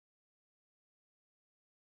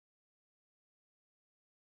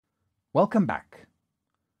Welcome back.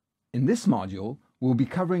 In this module, we'll be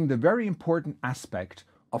covering the very important aspect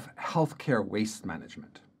of healthcare waste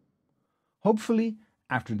management. Hopefully,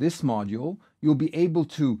 after this module, you'll be able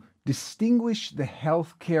to distinguish the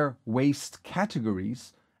healthcare waste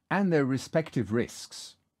categories and their respective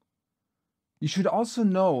risks. You should also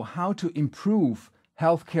know how to improve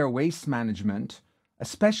healthcare waste management,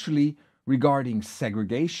 especially regarding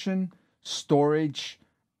segregation, storage,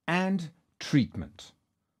 and treatment.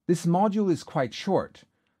 This module is quite short,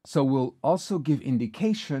 so we'll also give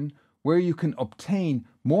indication where you can obtain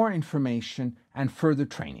more information and further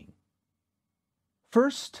training.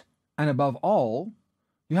 First, and above all,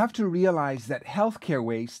 you have to realize that healthcare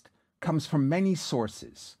waste comes from many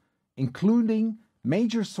sources, including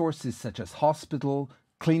major sources such as hospital,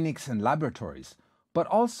 clinics, and laboratories, but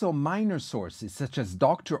also minor sources such as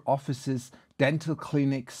doctor offices, dental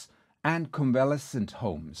clinics, and convalescent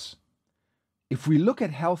homes. If we look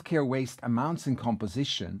at healthcare waste amounts and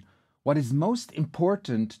composition, what is most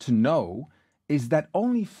important to know is that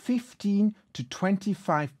only 15 to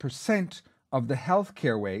 25% of the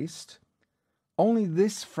healthcare waste, only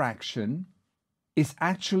this fraction, is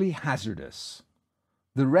actually hazardous.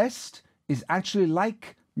 The rest is actually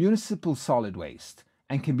like municipal solid waste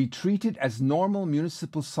and can be treated as normal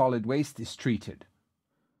municipal solid waste is treated.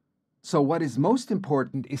 So what is most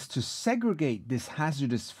important is to segregate this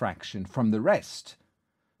hazardous fraction from the rest,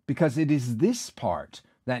 because it is this part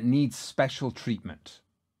that needs special treatment.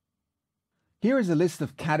 Here is a list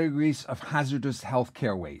of categories of hazardous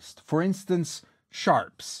healthcare waste. For instance,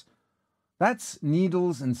 sharps. That's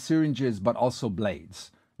needles and syringes, but also blades.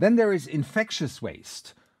 Then there is infectious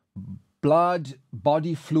waste, blood,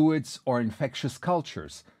 body fluids, or infectious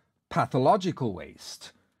cultures. Pathological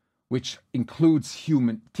waste, which includes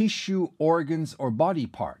human tissue, organs, or body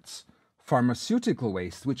parts. Pharmaceutical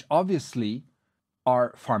waste, which obviously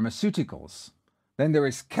are pharmaceuticals. Then there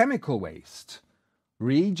is chemical waste,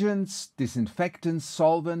 reagents, disinfectants,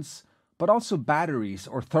 solvents, but also batteries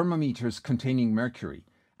or thermometers containing mercury.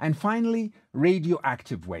 And finally,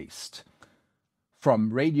 radioactive waste,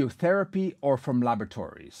 from radiotherapy or from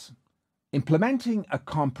laboratories. Implementing a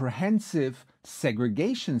comprehensive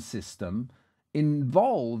segregation system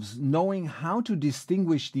involves knowing how to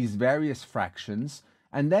distinguish these various fractions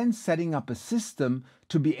and then setting up a system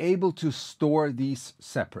to be able to store these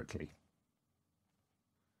separately.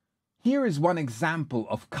 Here is one example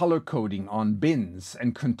of color coding on bins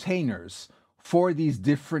and containers for these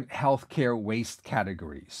different healthcare waste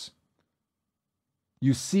categories.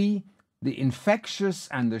 You see the infectious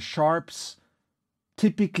and the sharps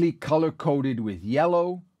typically color coded with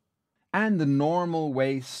yellow, and the normal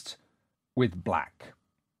waste with black.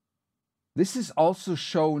 This is also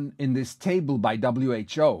shown in this table by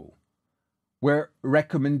WHO, where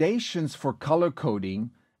recommendations for color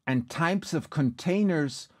coding and types of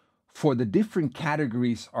containers for the different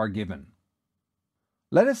categories are given.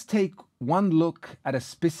 Let us take one look at a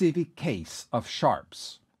specific case of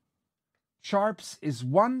sharps. Sharps is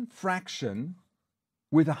one fraction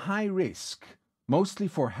with a high risk, mostly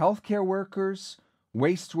for healthcare workers,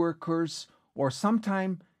 waste workers, or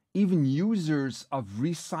sometimes even users of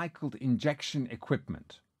recycled injection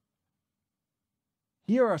equipment.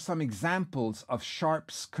 Here are some examples of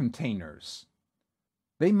sharps containers.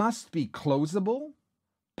 They must be closable,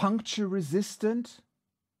 puncture resistant,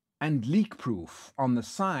 and leak-proof on the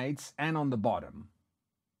sides and on the bottom.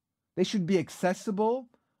 They should be accessible,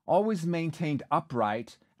 always maintained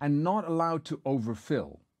upright, and not allowed to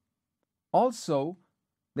overfill. Also,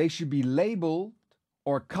 they should be labeled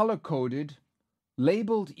or color-coded,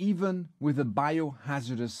 labeled even with a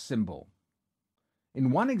biohazardous symbol.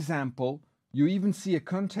 In one example, you even see a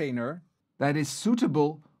container that is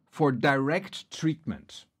suitable for direct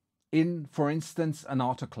treatment in, for instance, an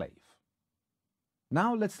autoclave.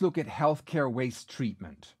 Now let's look at healthcare waste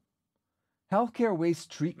treatment. Healthcare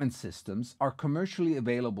waste treatment systems are commercially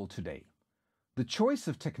available today. The choice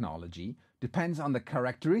of technology depends on the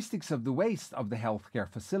characteristics of the waste of the healthcare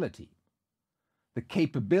facility, the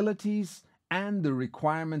capabilities and the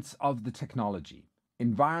requirements of the technology,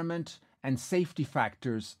 environment and safety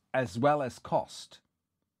factors, as well as cost.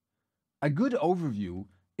 A good overview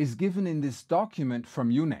is given in this document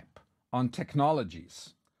from UNEP on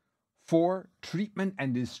technologies for treatment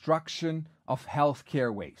and destruction of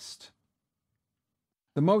healthcare waste.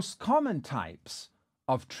 The most common types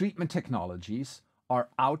of treatment technologies are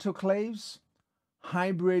autoclaves,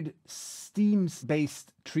 hybrid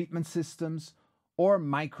steam-based treatment systems, or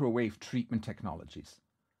microwave treatment technologies.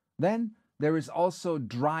 Then there is also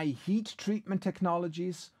dry heat treatment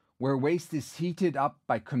technologies, where waste is heated up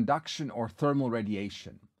by conduction or thermal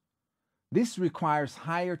radiation. This requires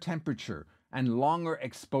higher temperature and longer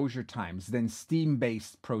exposure times than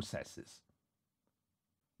steam-based processes.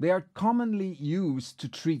 They are commonly used to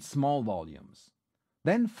treat small volumes.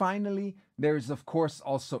 Then finally, there is of course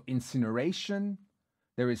also incineration,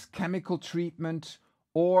 there is chemical treatment,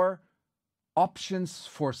 or options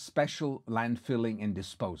for special landfilling and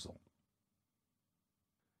disposal.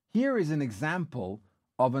 Here is an example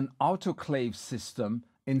of an autoclave system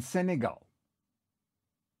in Senegal.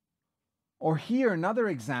 Or here another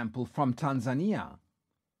example from Tanzania.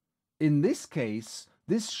 In this case,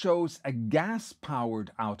 this shows a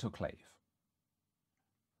gas-powered autoclave.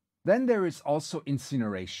 Then there is also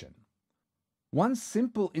incineration. One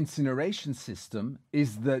simple incineration system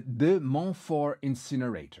is the De Montfort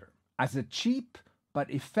incinerator, as a cheap but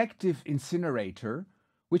effective incinerator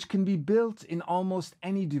which can be built in almost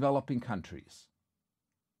any developing countries.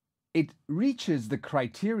 It reaches the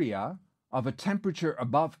criteria of a temperature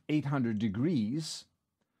above 800 degrees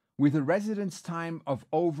with a residence time of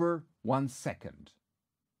over 1 second.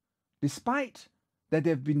 Despite that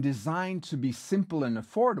they've been designed to be simple and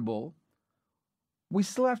affordable, we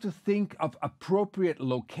still have to think of appropriate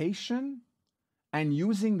location and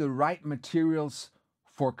using the right materials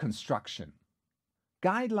for construction.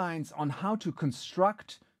 Guidelines on how to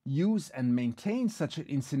construct, use, and maintain such an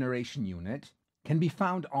incineration unit can be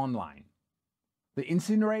found online. The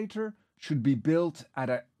incinerator should be built at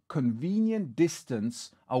a convenient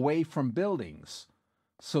distance away from buildings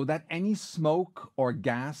so that any smoke or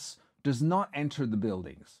gas does not enter the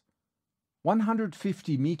buildings.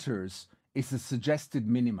 150 meters is the suggested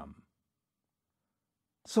minimum.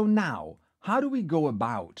 So now, how do we go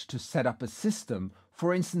about to set up a system,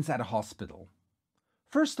 for instance at a hospital?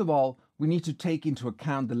 First of all, we need to take into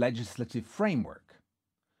account the legislative framework.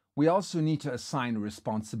 We also need to assign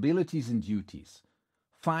responsibilities and duties,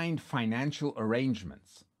 find financial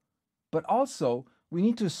arrangements. But also, we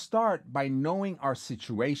need to start by knowing our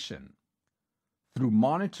situation through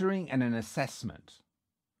monitoring and an assessment.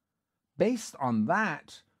 Based on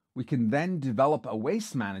that, we can then develop a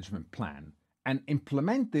waste management plan and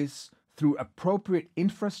implement this through appropriate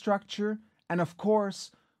infrastructure and, of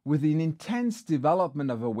course, with an intense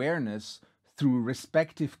development of awareness through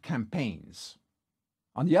respective campaigns.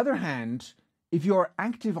 On the other hand, if you are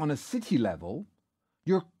active on a city level,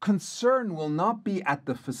 your concern will not be at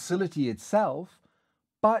the facility itself,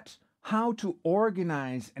 but how to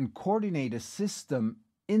organize and coordinate a system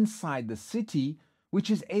inside the city which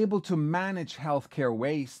is able to manage healthcare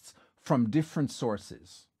wastes from different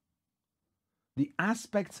sources. The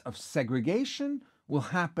aspects of segregation will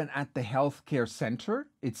happen at the healthcare center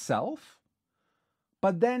itself,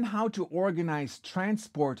 but then how to organize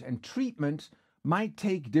transport and treatment might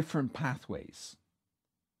take different pathways.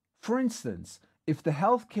 For instance, if the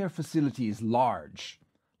healthcare facility is large,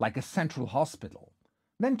 like a central hospital,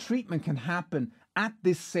 then treatment can happen at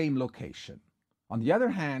this same location. On the other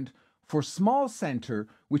hand, for small centers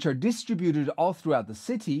which are distributed all throughout the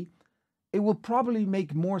city, it will probably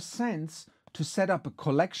make more sense to set up a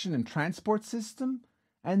collection and transport system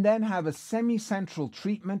and then have a semi-central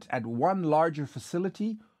treatment at one larger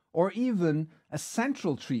facility or even a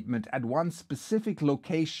central treatment at one specific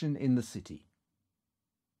location in the city.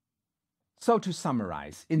 So to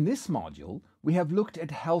summarize, in this module, we have looked at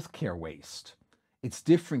healthcare waste, its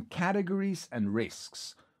different categories and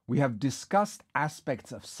risks. We have discussed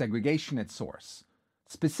aspects of segregation at source,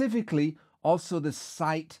 specifically also the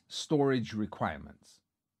site storage requirements.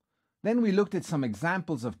 Then we looked at some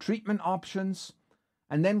examples of treatment options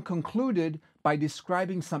and then concluded by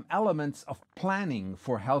describing some elements of planning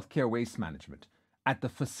for healthcare waste management at the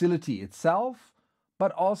facility itself,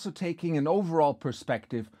 but also taking an overall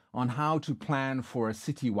perspective on how to plan for a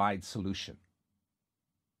citywide solution.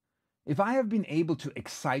 If I have been able to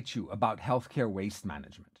excite you about healthcare waste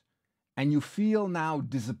management, and you feel now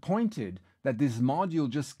disappointed that this module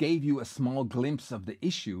just gave you a small glimpse of the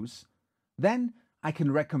issues, then I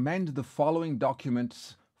can recommend the following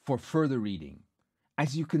documents for further reading.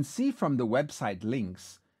 As you can see from the website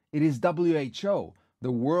links, it is WHO,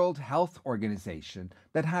 the World Health Organization,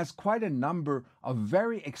 that has quite a number of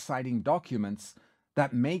very exciting documents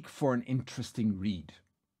that make for an interesting read.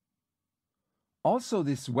 Also,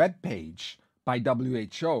 this webpage by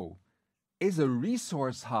WHO is a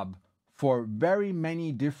resource hub for very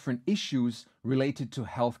many different issues related to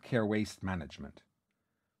healthcare waste management.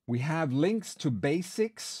 We have links to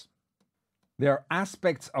basics, there are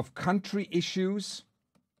aspects of country issues,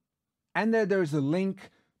 and there's a link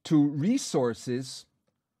to resources,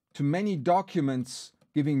 to many documents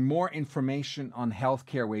giving more information on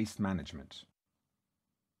healthcare waste management.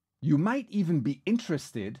 You might even be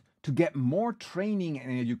interested to get more training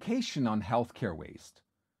and education on healthcare waste.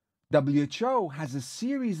 WHO has a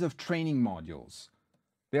series of training modules.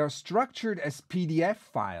 They are structured as PDF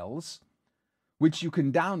files, which you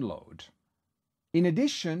can download. In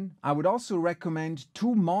addition, I would also recommend 2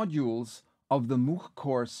 modules of the MOOC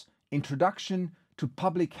course, Introduction to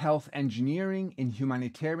Public Health Engineering in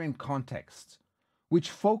Humanitarian Contexts, which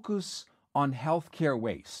focus on healthcare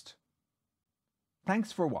waste.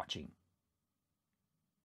 Thanks for watching.